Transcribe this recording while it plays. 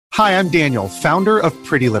Hi, I'm Daniel, founder of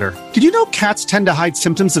Pretty Litter. Did you know cats tend to hide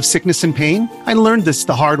symptoms of sickness and pain? I learned this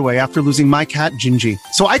the hard way after losing my cat, Gingy.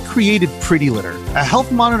 So I created Pretty Litter, a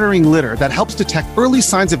health monitoring litter that helps detect early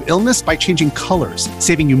signs of illness by changing colors,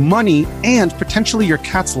 saving you money and potentially your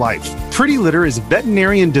cat's life. Pretty Litter is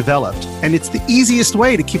veterinarian developed, and it's the easiest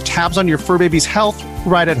way to keep tabs on your fur baby's health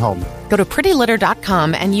right at home. Go to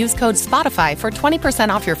prettylitter.com and use code SPOTIFY for 20%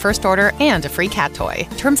 off your first order and a free cat toy.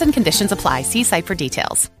 Terms and conditions apply. See site for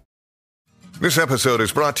details. This episode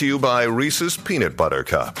is brought to you by Reese's Peanut Butter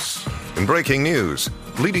Cups. In breaking news,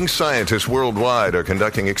 leading scientists worldwide are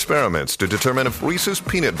conducting experiments to determine if Reese's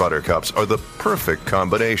Peanut Butter Cups are the perfect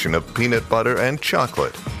combination of peanut butter and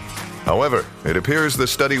chocolate. However, it appears the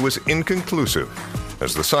study was inconclusive,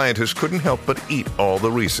 as the scientists couldn't help but eat all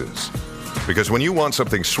the Reese's. Because when you want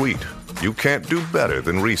something sweet, you can't do better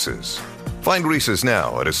than Reese's. Find Reese's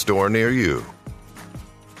now at a store near you.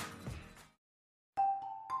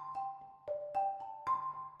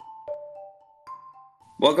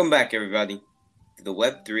 Welcome back, everybody, to the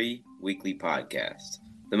Web3 Weekly Podcast,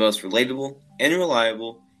 the most relatable and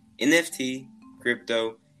reliable NFT,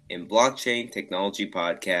 crypto, and blockchain technology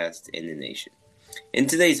podcast in the nation. In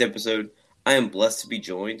today's episode, I am blessed to be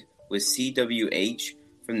joined with CWH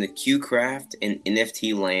from the KuCraft and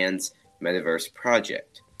NFT Lands Metaverse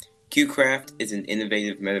Project. KuCraft is an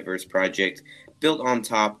innovative metaverse project built on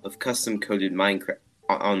top of custom-coded Minecraft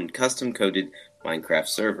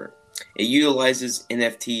server. It utilizes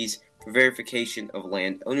NFTs for verification of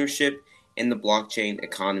land ownership and the blockchain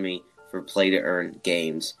economy for play-to-earn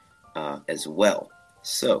games as well.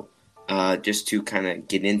 So, just to kind of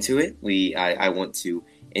get into it, I want to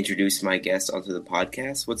introduce my guest onto the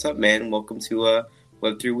podcast. What's up, man? Welcome to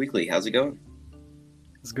Web3 Weekly. How's it going?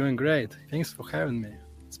 It's going great. Thanks for having me.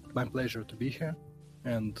 It's my pleasure to be here,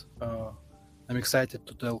 and I'm excited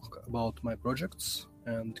to talk about my projects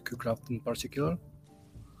and KuCraft in particular.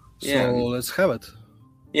 So let's have it.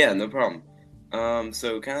 Yeah, no problem.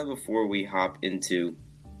 So kind of before we hop into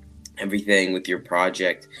everything with your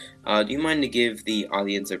project, do you mind to give the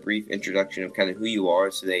audience a brief introduction of kind of who you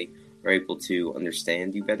are so they are able to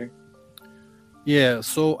understand you better? Yeah,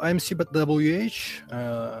 so I'm CWH.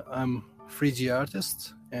 I'm 3D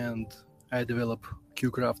artist, and I develop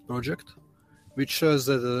KuCraft project, which shows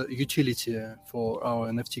the utility for our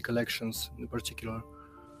NFT collections in particular.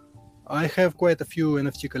 I have quite a few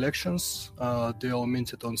NFT collections. They all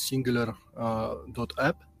minted on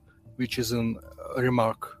Singular.app, which is a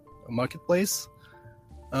remark marketplace,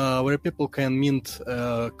 where people can mint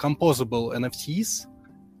composable NFTs,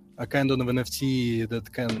 a kind of NFT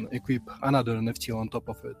that can equip another NFT on top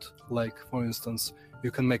of it. Like, for instance,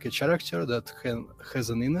 you can make a character that has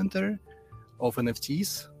an inventory of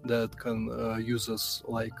NFTs that can use as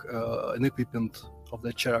like an equipment of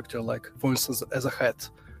that character, like, for instance, as a hat.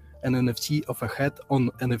 An NFT of a hat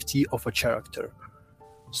on NFT of a character.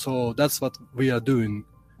 So that's what we are doing.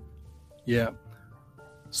 Yeah.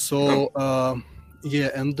 So,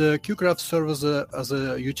 and the KuCraft serves as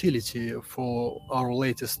a utility for our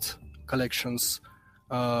latest collections,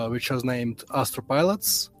 which are named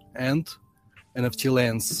Astropilots and NFT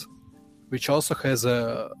Lands, which also has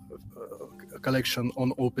a collection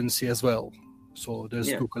on OpenSea as well. So there's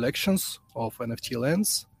two collections of NFT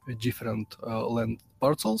Lands with different land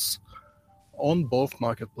parcels on both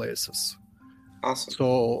marketplaces. Awesome.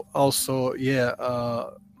 So also,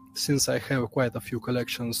 since I have quite a few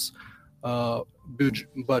collections,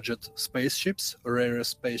 budget spaceships, rare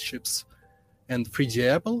spaceships, and 3D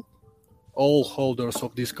Apple, all holders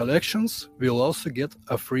of these collections will also get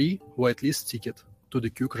a free whitelist ticket to the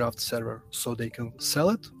KuCraft server, so they can sell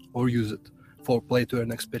it or use it for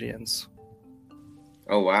play-to-earn experience.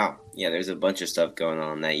 Oh, wow. Yeah, there's a bunch of stuff going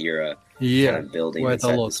on that you're kind of building quite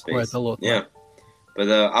inside a lot, the space. Quite a lot. Yeah. But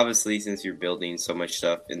obviously, since you're building so much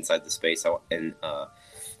stuff inside the space, and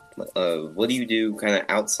what do you do kind of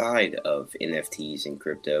outside of NFTs and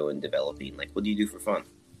crypto and developing? Like, what do you do for fun?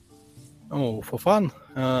 Oh, for fun?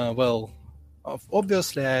 Well,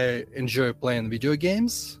 obviously, I enjoy playing video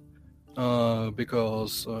games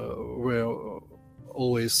because we're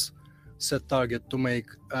always set target to make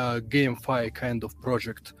a GameFi kind of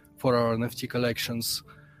project for our NFT collections.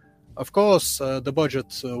 Of course, the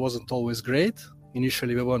budget wasn't always great.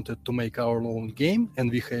 Initially, we wanted to make our own game,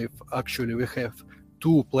 and we have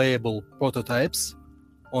 2 playable prototypes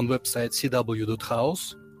on website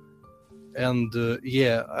cw.house. And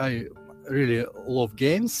I really love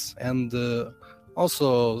games, and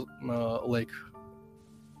also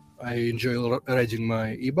I enjoy riding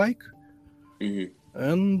my e-bike. Mm-hmm.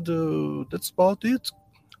 And that's about it,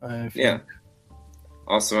 I think. Yeah.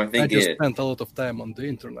 Awesome. I think I just spent a lot of time on the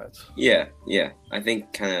internet. Yeah. I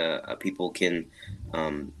think kind of people can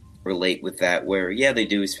relate with that where, they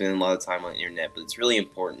do spend a lot of time on the internet, but it's really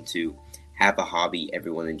important to have a hobby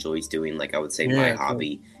everyone enjoys doing. Like I would say my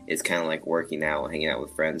hobby is kind of like working out, hanging out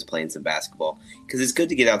with friends, playing some basketball, because it's good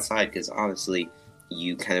to get outside, because honestly,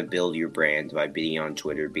 you kind of build your brand by being on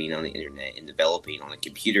Twitter, being on the internet, and developing on a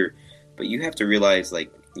computer. But you have to realize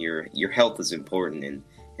like your health is important, and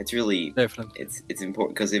it's really definitely it's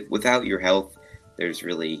important, because without your health, there's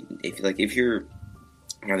really if you're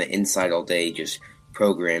kind of inside all day just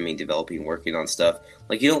programming, developing, working on stuff,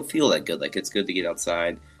 like you don't feel that good. Like it's good to get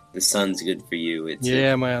outside. The sun's good for you.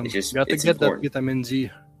 Man. It's just gotta it's get important. that vitamin D.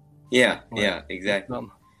 Yeah, exactly.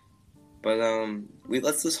 But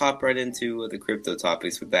let's just hop right into the crypto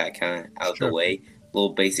topics with that kind of out of the way. A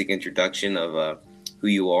little basic introduction of who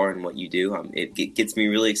you are and what you do. It gets me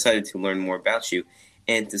really excited to learn more about you.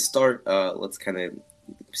 And to start, let's kind of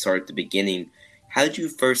start at the beginning. How did you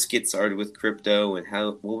first get started with crypto, and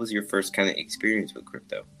what was your first kind of experience with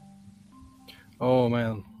crypto? Oh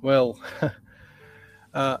man, well,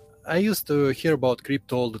 I used to hear about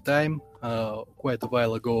crypto all the time. Quite a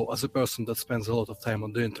while ago, as a person that spends a lot of time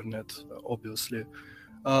on the internet, obviously.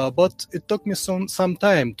 But it took me some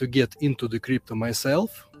time to get into the crypto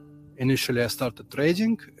myself. Initially, I started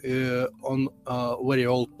trading on very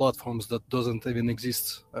old platforms that doesn't even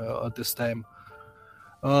exist at this time.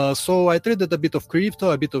 So I traded a bit of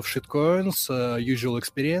crypto, a bit of shitcoins, usual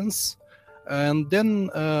experience. And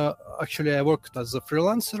then actually I worked as a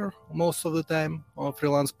freelancer most of the time on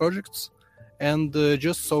freelance projects. And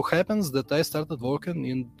just so happens that I started working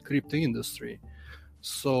in crypto industry.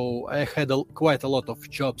 So I had quite a lot of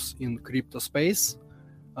jobs in crypto space,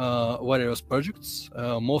 various projects.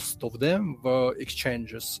 Most of them were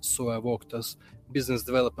exchanges. So I worked as business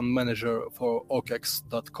development manager for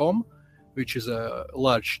OKEx.com, which is a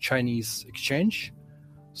large Chinese exchange.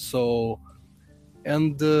 So,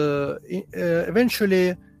 and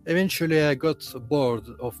eventually I got bored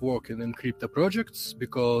of working in crypto projects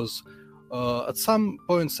because at some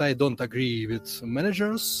points I don't agree with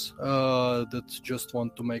managers that just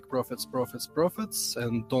want to make profits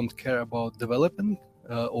and don't care about developing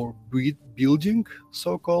or building,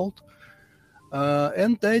 so-called.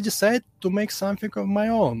 And I decided to make something of my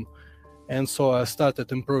own. And so I started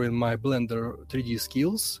improving my Blender 3D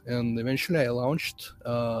skills, and eventually I launched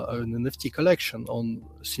an NFT collection on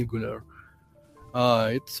Singular.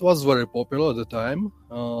 It was very popular at the time,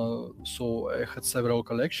 so I had several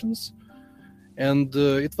collections. And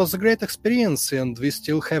it was a great experience, and we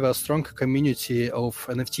still have a strong community of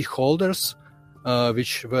NFT holders,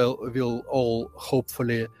 which will all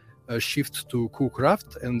hopefully shift to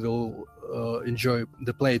KuCraft and will enjoy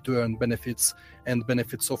the play-to-earn benefits and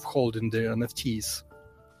benefits of holding their NFTs.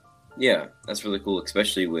 Yeah, that's really cool,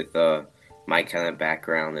 especially with my kind of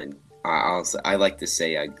background. And I like to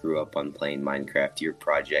say I grew up on playing Minecraft. Your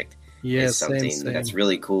project is something same. That's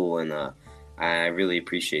really cool, and I really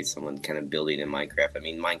appreciate someone kind of building in Minecraft. I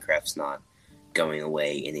mean, Minecraft's not going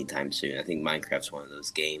away anytime soon. I think Minecraft's one of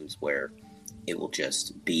those games where it will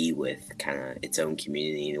just be with kind of its own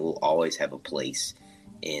community, and it will always have a place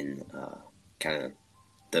in kind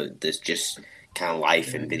of this just kind of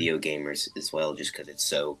life in video gamers as well, just because it's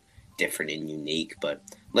so different and unique. But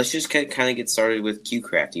let's just kind of get started with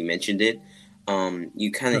KuCraft. You mentioned it.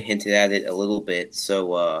 You kind of hinted at it a little bit.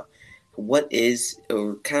 So what is,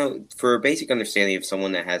 or kind of for a basic understanding of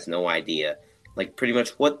someone that has no idea, like pretty much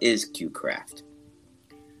what is KuCraft?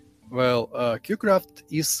 Well, KuCraft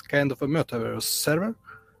is kind of a metaverse server,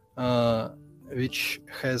 which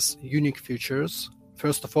has unique features.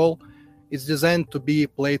 First of all, it's designed to be a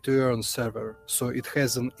play-to-earn server, so it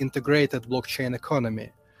has an integrated blockchain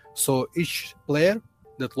economy. So each player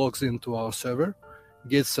that logs into our server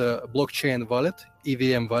gets a blockchain wallet,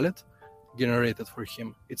 EVM wallet, generated for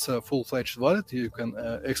him. It's a full-fledged wallet. You can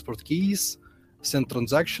export keys, send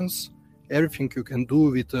transactions, everything you can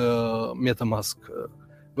do with MetaMask.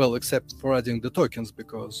 Well, except for adding the tokens,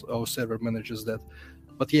 because our server manages that.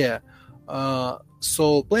 But yeah,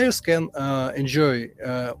 so players can enjoy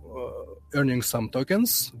earning some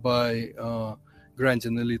tokens by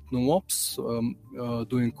grinding elite new mobs,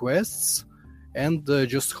 doing quests, and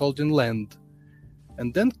just holding land.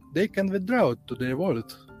 And then they can withdraw it to their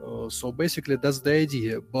wallet. So basically that's the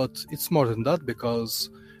idea. But it's more than that, because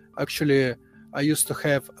actually I used to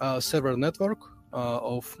have a server network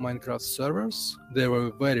of Minecraft servers. They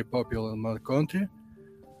were very popular in my country.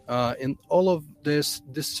 And all of these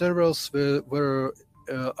servers were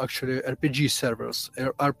actually RPG servers,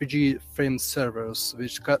 RPG-framed servers,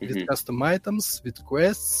 with custom items, with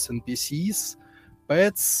quests, NPCs,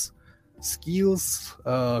 pets, skills,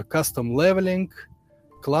 custom leveling,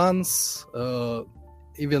 clans,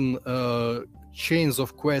 even chains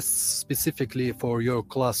of quests specifically for your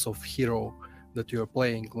class of hero that you're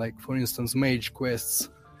playing. Like, for instance, mage quests.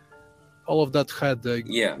 All of that had a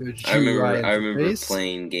GUI I remember interface.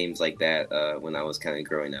 playing games like that when I was kind of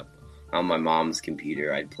growing up. On my mom's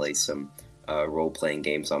computer, I'd play some role-playing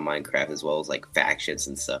games on Minecraft, as well as like factions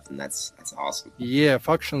and stuff, and that's awesome. Yeah,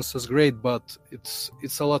 factions is great, but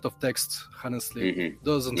it's a lot of text, honestly. It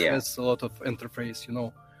doesn't have a lot of interface,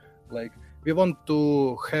 Like, we want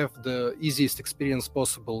to have the easiest experience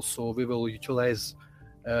possible, so we will utilize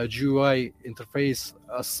GUI interface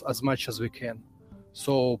as much as we can.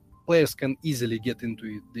 So players can easily get into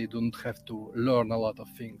it. They don't have to learn a lot of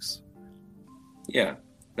things. Yeah,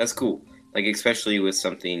 that's cool. Like, especially with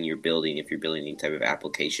something you're building, if you're building any type of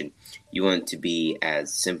application, you want it to be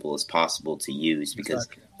as simple as possible to use, because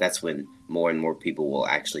that's when more and more people will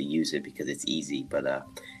actually use it, because it's easy. But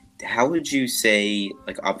how would you say,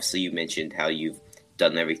 like, obviously you mentioned how you've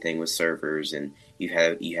done everything with servers, and you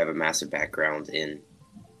have a massive background in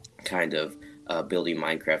kind of building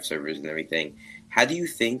Minecraft servers and everything. How do you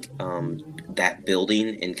think that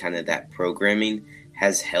building and kind of that programming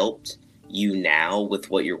has helped you now with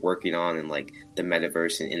what you're working on and like the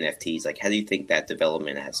metaverse and NFTs? Like, how do you think that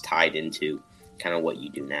development has tied into kind of what you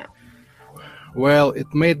do now? Well, it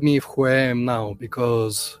made me who I am now,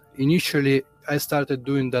 because initially I started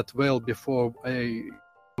doing that well before my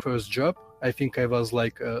first job. I think I was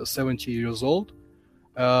like 70 years old,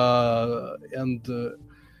 and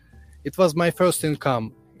it was my first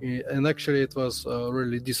income. And actually, it was a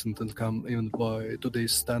really decent income, even by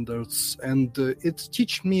today's standards. And it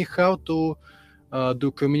taught me how to do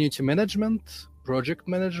community management, project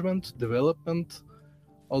management, development,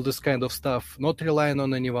 all this kind of stuff, not relying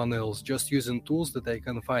on anyone else, just using tools that I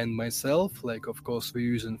can find myself. Like, of course,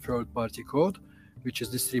 we're using third-party code, which is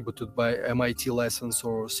distributed by MIT license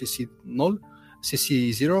or CC0.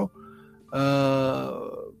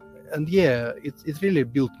 And yeah, it really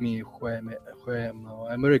built me who I am now.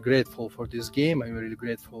 I'm very grateful for this game. I'm really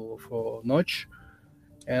grateful for Notch.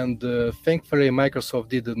 And thankfully, Microsoft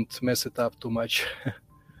didn't mess it up too much.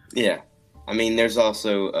 Yeah. I mean, there's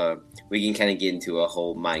also, we can kind of get into a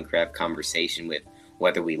whole Minecraft conversation with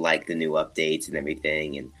whether we like the new updates and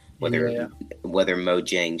everything, and whether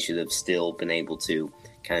Mojang should have still been able to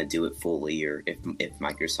kind of do it fully, or if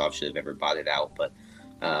Microsoft should have ever bought it out. But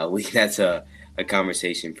that's a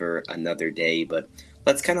conversation for another day. But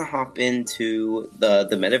let's kind of hop into the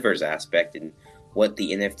metaverse aspect and what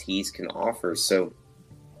the NFTs can offer. So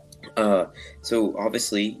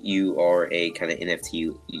obviously you are a kind of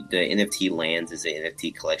NFT. The NFT Lands is an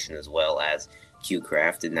NFT collection as well as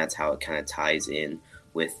KuCraft, and that's how it kind of ties in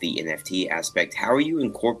with the NFT aspect. How are you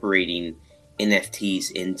incorporating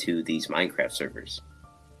NFTs into these Minecraft servers?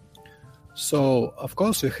 So, of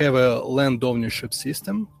course, we have a land ownership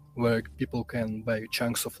system where people can buy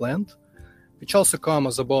chunks of land, which also come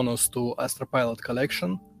as a bonus to Astropilot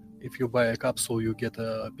collection. If you buy a capsule, you get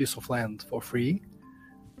a piece of land for free.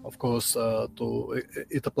 Of course,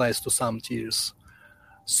 it applies to some tiers.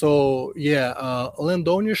 So land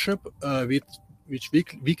ownership with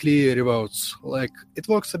weekly rewards. Like, it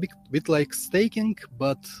works a bit like staking,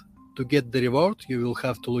 but to get the reward, you will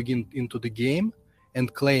have to log into the game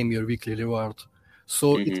and claim your weekly reward.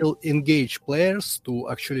 So it will engage players to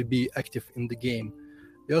actually be active in the game.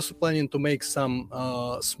 We're also planning to make some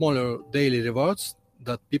smaller daily rewards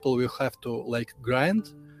that people will have to like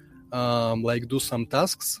grind, like do some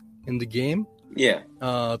tasks in the game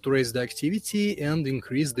to raise the activity and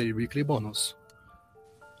increase their weekly bonus.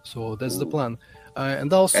 So that's the plan.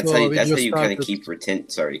 And also that's how you kind of keep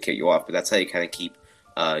sorry to cut you off, but that's how you kind of keep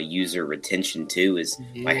user retention too, is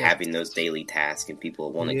by having those daily tasks and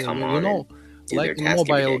people want to come on and do like their task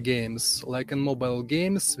in mobile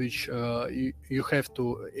games, which you have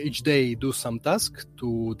to each day do some task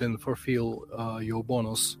to then fulfill your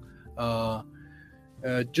bonus.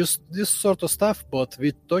 Just this sort of stuff, but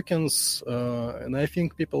with tokens, and I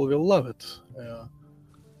think people will love it.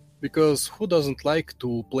 Because who doesn't like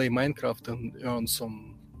to play Minecraft and earn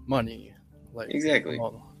some money? Like, exactly.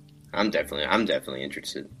 I'm definitely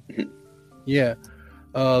interested.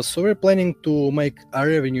 So we're planning to make a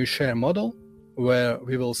revenue share model where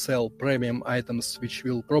we will sell premium items, which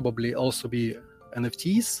will probably also be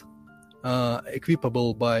NFTs,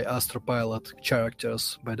 equipable by Astropilot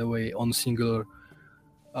characters, by the way, on Singular.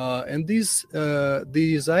 And these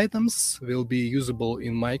items will be usable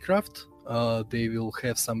in Minecraft. They will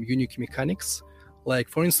have some unique mechanics. Like,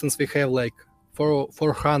 for instance, we have like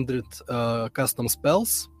 400 custom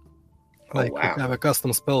spells. We have a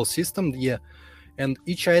custom spell system, and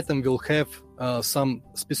each item will have some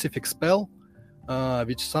specific spell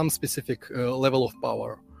with some specific level of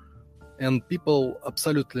power. And people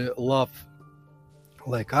absolutely love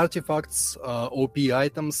like artifacts, OP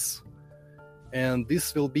items, and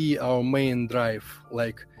this will be our main drive.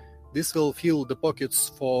 Like this will fill the pockets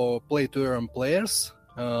for play-to-earn players.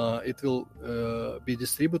 It will be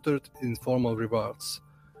distributed in form of rewards.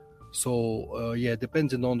 So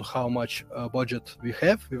depending on how much budget we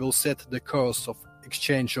have, we will set the cost of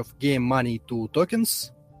exchange of game money to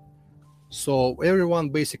tokens. So everyone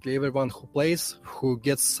who plays, who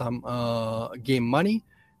gets some game money,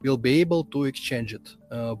 will be able to exchange it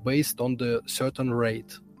based on the certain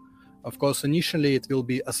rate. Of course, initially it will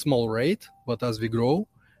be a small rate, but as we grow,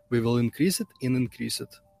 we will increase it.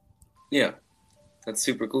 Yeah, that's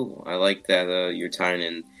super cool. I like that you're tying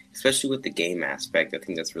in, especially with the game aspect. I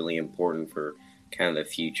think that's really important for kind of the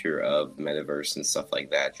future of metaverse and stuff like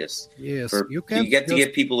that. You have to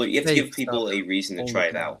give people a reason to try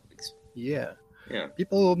it out. Yeah.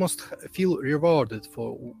 People must feel rewarded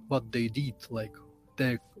for what they did, like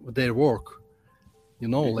their work.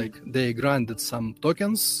 Like they granted some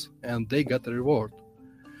tokens and they got a reward.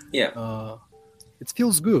 Yeah. It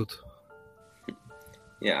feels good.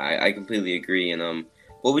 Yeah, I completely agree. And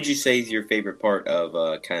what would you say is your favorite part of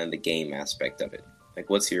kind of the game aspect of it? Like,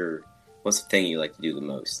 what's the thing you like to do the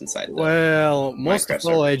most inside of Well, most of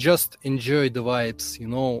all, I just enjoy the vibes.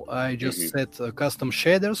 I just set custom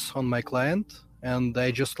shaders on my client, and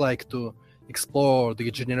I just like to explore the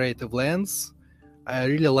generative lands. I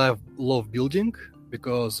really love building,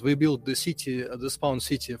 because we built the spawn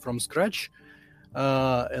city from scratch,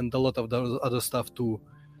 and a lot of the other stuff too.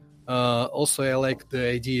 Also, I like the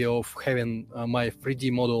idea of having my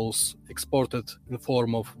 3D models exported in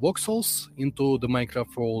form of voxels into the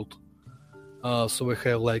Minecraft world. So we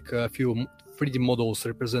have like a few 3D models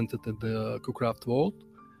represented in the KuCraft world.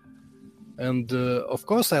 And of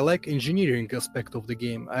course, I like engineering aspect of the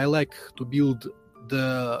game. I like to build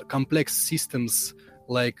the complex systems,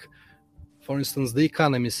 like, for instance, the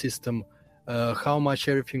economy system, how much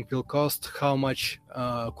everything will cost, how much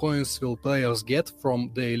coins will players get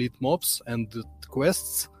from the elite mobs and the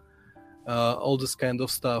quests, all this kind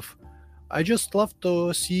of stuff. I just love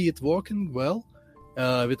to see it working well,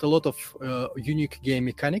 with a lot of unique game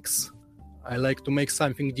mechanics. I like to make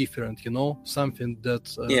something different, something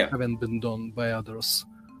that haven't been done by others.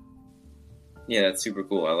 Yeah, that's super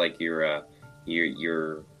cool. I like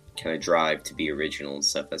your kind of drive to be original and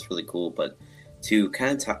stuff. That's really cool. But to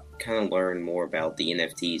kind of learn more about the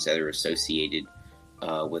NFTs that are associated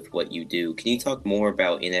with what you do, can you talk more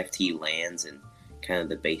about NFT lands and kind of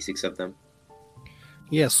the basics of them?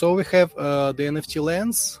 Yeah, so we have the NFT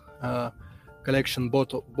lands collection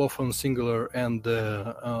both on Singular and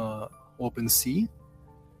OpenSea,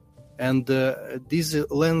 and these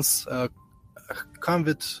lands come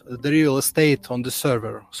with the real estate on the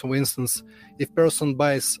server. So, for instance, if person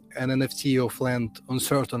buys an NFT of land on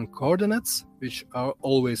certain coordinates, which are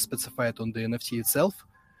always specified on the NFT itself,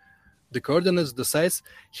 the coordinates, the size,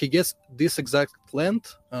 he gets this exact land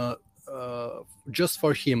just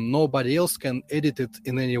for him. Nobody else can edit it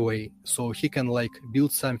in any way. So he can like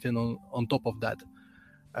build something on top of that.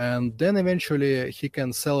 And then eventually he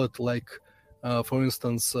can sell it like, for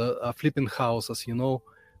instance, flipping houses,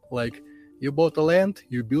 like you bought a land,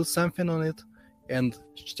 you build something on it, and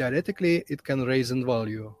theoretically it can raise in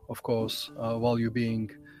value, of course, value being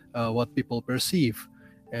what people perceive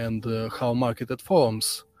and how market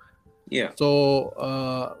forms. Yeah.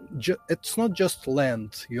 So it's not just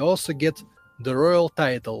land. You also get the royal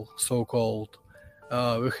title, so-called.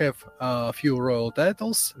 We have a few royal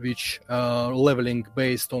titles, which are leveling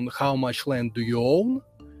based on how much land do you own.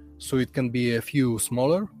 So it can be a few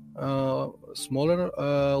smaller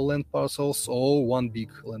land parcels or one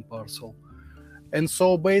big land parcel. And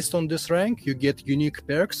so based on this rank, you get unique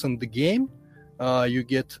perks in the game. You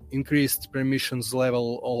get increased permissions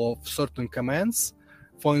level of certain commands.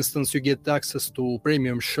 For instance, you get access to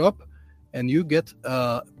premium shop, and you get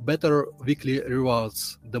better weekly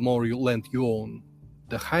rewards the more land you own.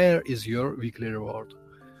 The higher is your weekly reward.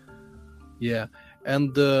 Yeah,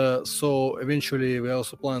 and so eventually we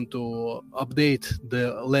also plan to update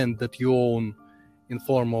the land that you own in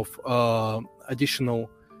form of additional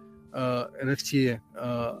NFT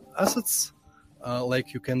assets.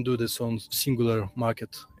 Like you can do this on Singular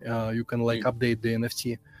Market. You can like update the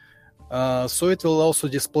NFT. So it will also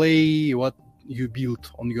display what you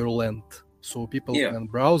built on your land, so people can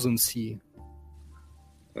browse and see.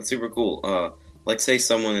 That's super cool. Like, say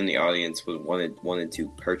someone in the audience wanted to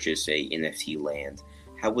purchase a NFT land.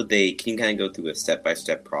 How would they? Can you kind of go through a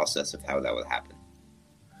step-by-step process of how that would happen?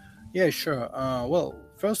 Yeah, sure. Well,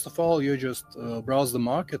 first of all, you just browse the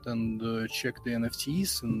market and check the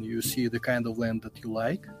NFTs, and you see the kind of land that you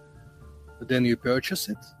like. Then you purchase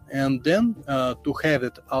it, and then to have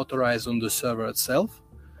it authorized on the server itself,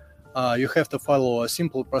 you have to follow a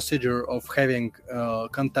simple procedure of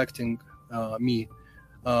contacting me,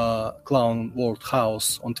 Clown World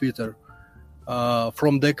House on Twitter,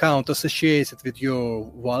 from the account associated with your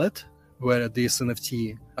wallet, where this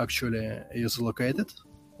NFT actually is located.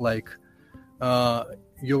 Like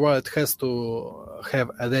your wallet has to have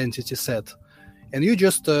identity set, and you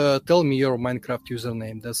just tell me your Minecraft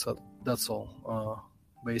username. That's all.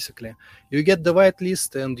 Basically, you get the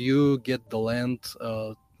whitelist and you get the land,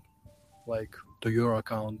 like to your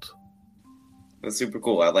account. That's super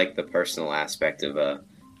cool. I like the personal aspect of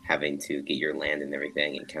having to get your land and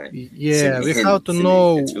everything, and kind of we have to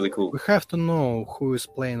know. It's really cool. We have to know who is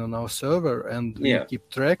playing on our server, and we keep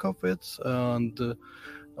track of it, and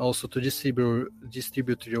also to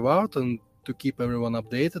distribute reward and to keep everyone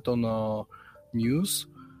updated on our news.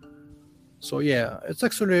 So yeah, it's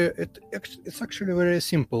actually very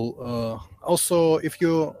simple. Also, if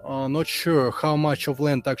you are not sure how much of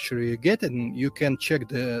land actually you're getting, you can check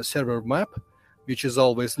the server map, which is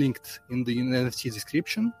always linked in the NFT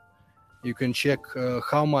description. You can check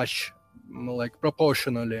how much, like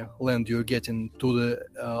proportionally, land you're getting to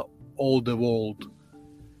the older world,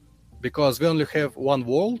 because we only have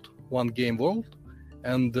one game world,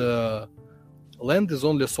 and land is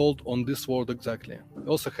only sold on this world exactly. We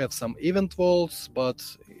also have some event worlds, but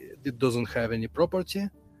it doesn't have any property.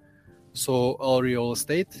 So all real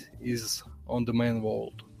estate is on the main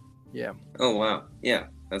world. Yeah. Oh, wow. Yeah,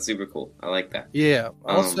 that's super cool. I like that. Yeah.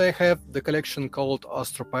 Also, I have the collection called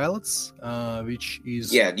Astropilots, which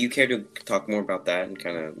is... Yeah, do you care to talk more about that and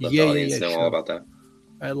kind of let the audience know all about that?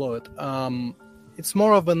 I love it. It's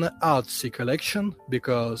more of an artsy collection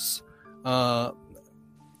because...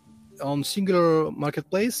 on Singular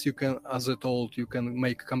Marketplace, you can, as I told, you can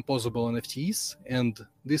make composable NFTs, and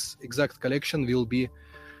this exact collection will be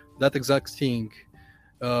that exact thing.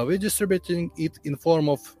 We're distributing it in form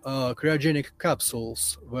of cryogenic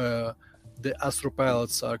capsules, where the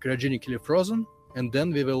astropilots are cryogenically frozen, and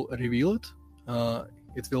then we will reveal it.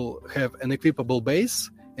 It will have an equipable base,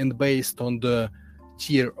 and based on the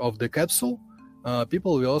tier of the capsule,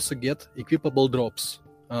 people will also get equipable drops.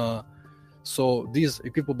 So these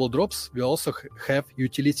equipable drops will also have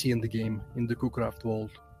utility in the game, in the KuCraft world.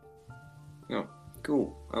 Oh,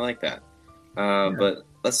 cool. I like that. But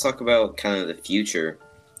let's talk about kind of the future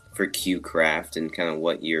for KuCraft and kind of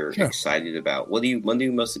what you're excited about. What are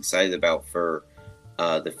you most excited about for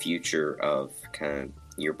the future of kind of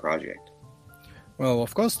your project? Well,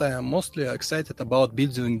 of course, I am mostly excited about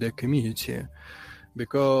building the community,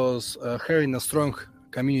 because having a strong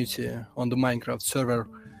community on the Minecraft server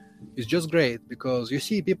is just great, because you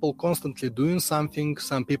see people constantly doing something.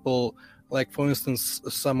 Some people, like for instance,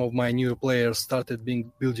 some of my new players started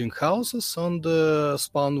building houses on the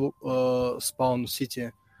spawn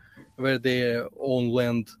city where they own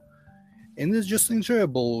land, and it's just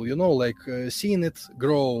enjoyable, like seeing it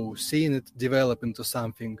grow, seeing it develop into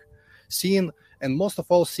something, and most of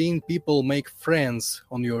all seeing people make friends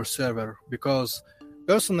on your server, because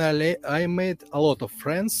personally I made a lot of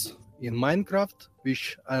friends in Minecraft,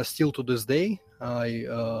 which still to this day I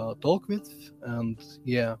talk with, and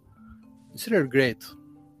it's really great.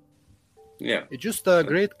 Yeah, it's just a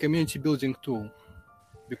great community building tool,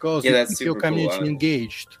 because you keep your community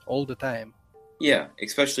engaged all the time. Yeah,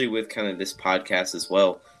 especially with kind of this podcast as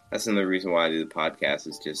well. That's another reason why I do the podcast,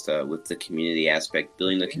 is just with the community aspect,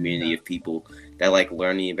 building a community of people that like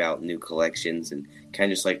learning about new collections and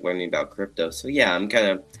kind of just like learning about crypto. So yeah,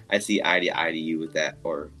 I see eye to you with that,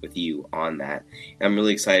 or with you on that. And I'm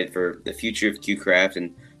really excited for the future of KuCraft,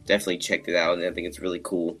 and definitely checked it out. And I think it's really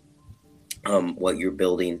cool what you're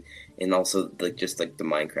building, and also like just like the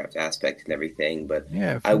Minecraft aspect and everything. But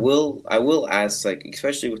I will ask, like,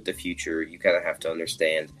 especially with the future, you kind of have to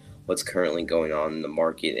understand what's currently going on in the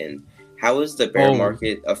market, and how is the bear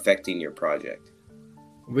market affecting your project?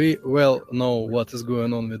 We well know what is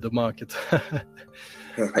going on with the market.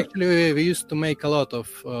 Actually, we used to make a lot of,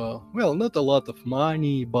 not a lot of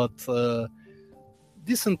money, but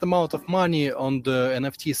decent amount of money on the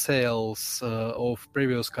NFT sales of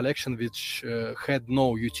previous collection, which had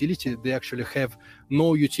no utility. They actually have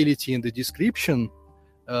no utility in the description,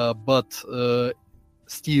 but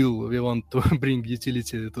still we want to bring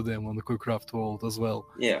utility to them on the KuCraft world as well.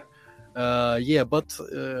 But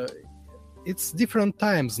it's different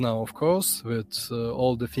times now, of course, with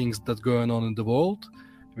all the things that going on in the world,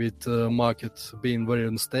 with market being very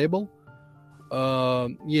unstable.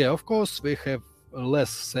 Of course we have less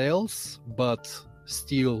sales, but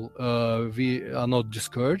still we are not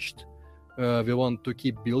discouraged. We want to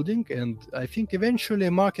keep building, and I think eventually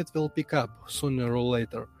market will pick up sooner or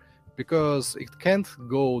later, because it can't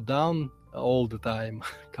go down all the time.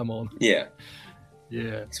 Come on. Yeah.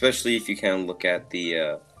 Yeah. Especially if you kind of look at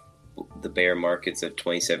the bear markets of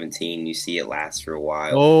 2017, you see it last for a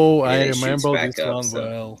while. Oh, and I then it shoots remember back this up, one so,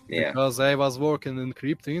 well, yeah. because I was working in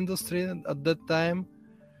crypto industry at that time,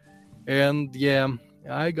 and yeah,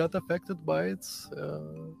 I got affected by it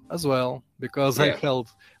as well, because I Yeah. held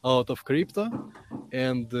a lot of crypto,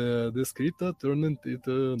 and this crypto turned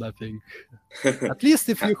into nothing. At least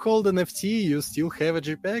if you hold an FT, you still have a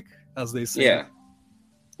JPEG, as they say. Yeah.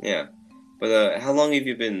 Yeah. But how long have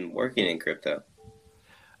you been working in crypto?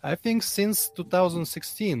 I think since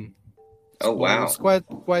 2016. Oh, wow. It's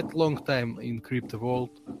quite long time in crypto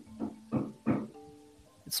world.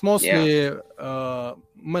 It's mostly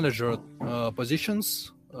manager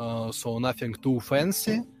positions, so nothing too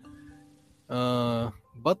fancy.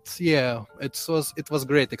 But yeah, it was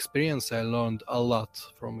great experience. I learned a lot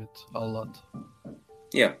from it, a lot.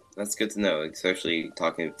 Yeah, that's good to know. Especially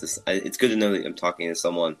talking to, it's good to know that I'm talking to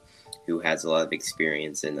someone who has a lot of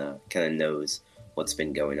experience and kind of knows what's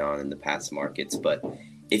been going on in the past markets. But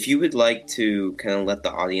if you would like to kind of let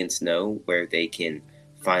the audience know where they can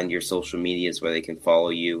find your social medias, where they can follow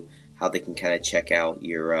you, how they can kind of check out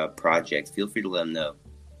your project, feel free to let them know.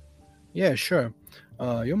 Yeah, sure.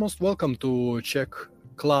 You're most welcome to check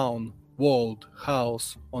Clown World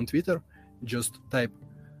House on Twitter. Just type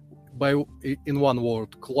in one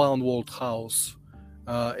word, Clown World House,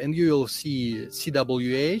 and you will see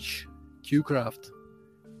CWH KuCraft.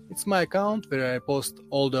 It's my account where I post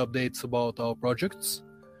all the updates about our projects,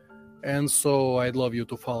 and so I'd love you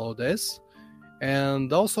to follow this.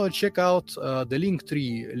 And also check out the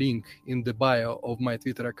Linktree link in the bio of my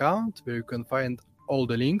Twitter account, where you can find all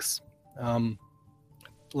the links,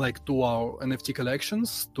 like to our NFT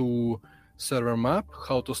collections, to server map,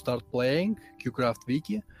 how to start playing, KuCraft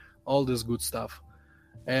Wiki, all this good stuff.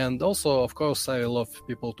 And also, of course, I love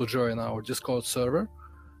people to join our Discord server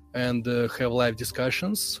and have live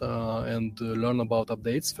discussions and learn about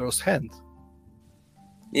updates firsthand.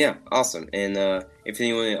 Yeah, awesome. And if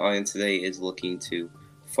anyone in the audience today is looking to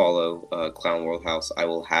follow Clown World House, I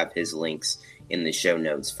will have his links in the show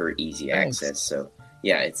notes for easy access. So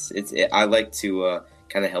yeah, I like to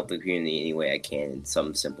kind of help the community any way I can, and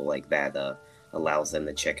something simple like that allows them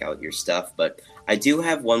to check out your stuff. But I do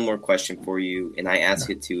have one more question for you, and I ask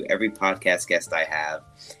it to every podcast guest I have,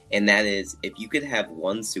 and that is, if you could have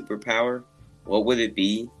one superpower, what would it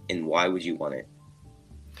be, and why would you want it?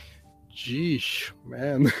 Geesh,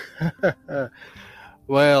 man.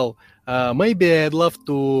 Well, maybe I'd love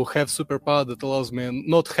to have superpower that allows me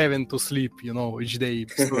not having to sleep, each day.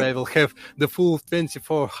 So I will have the full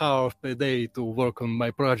 24 hours per day to work on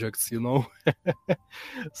my projects,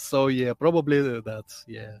 So yeah, probably that,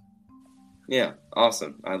 yeah. Yeah,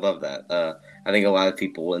 awesome. I love that. I think a lot of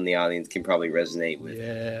people in the audience can probably resonate with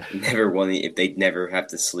if they never have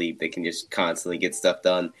to sleep, they can just constantly get stuff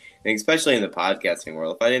done. And especially in the podcasting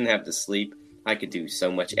world, if I didn't have to sleep, I could do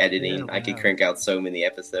so much editing. I could crank out so many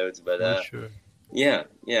episodes. But sure. Yeah.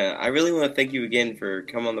 I really want to thank you again for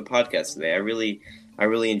coming on the podcast today. I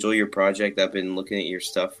really enjoy your project. I've been looking at your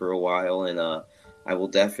stuff for a while, and I will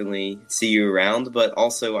definitely see you around. But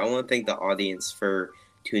also, I want to thank the audience for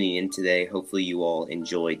tuning in today. Hopefully you all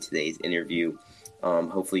enjoyed today's interview.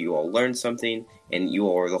 Hopefully you all learned something, and you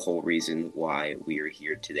all are the whole reason why we are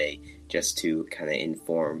here today, just to kind of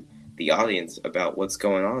inform the audience about what's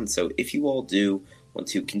going on. So if you all do want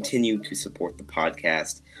to continue to support the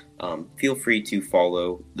podcast, feel free to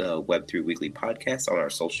follow the Web3 Weekly Podcast on our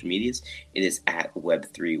social medias. It is at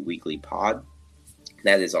Web3 Weekly Pod.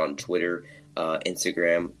 That is on Twitter,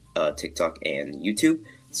 Instagram, TikTok, and YouTube.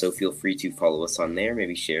 So feel free to follow us on there.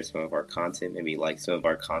 Maybe share some of our content. Maybe like some of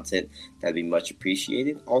our content. That'd be much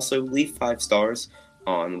appreciated. Also, leave 5 stars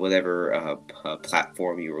on whatever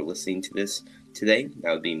platform you were listening to this today.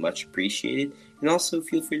 That would be much appreciated. And also,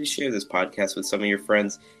 feel free to share this podcast with some of your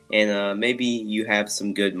friends. And maybe you have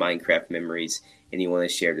some good Minecraft memories, and you want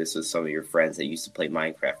to share this with some of your friends that you used to play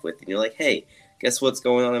Minecraft with. And you're like, hey, guess what's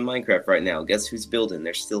going on in Minecraft right now? Guess who's building?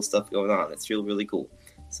 There's still stuff going on. It's really, really cool.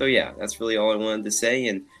 So yeah, that's really all I wanted to say.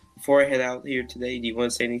 And before I head out here today, do you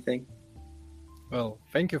want to say anything? Well,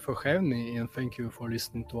 thank you for having me, and thank you for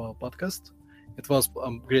listening to our podcast. It was a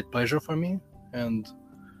great pleasure for me, and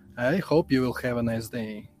I hope you will have a nice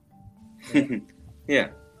day.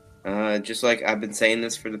 Yeah. Just like I've been saying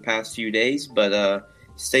this for the past few days, but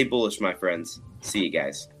stay bullish, my friends. See you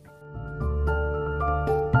guys.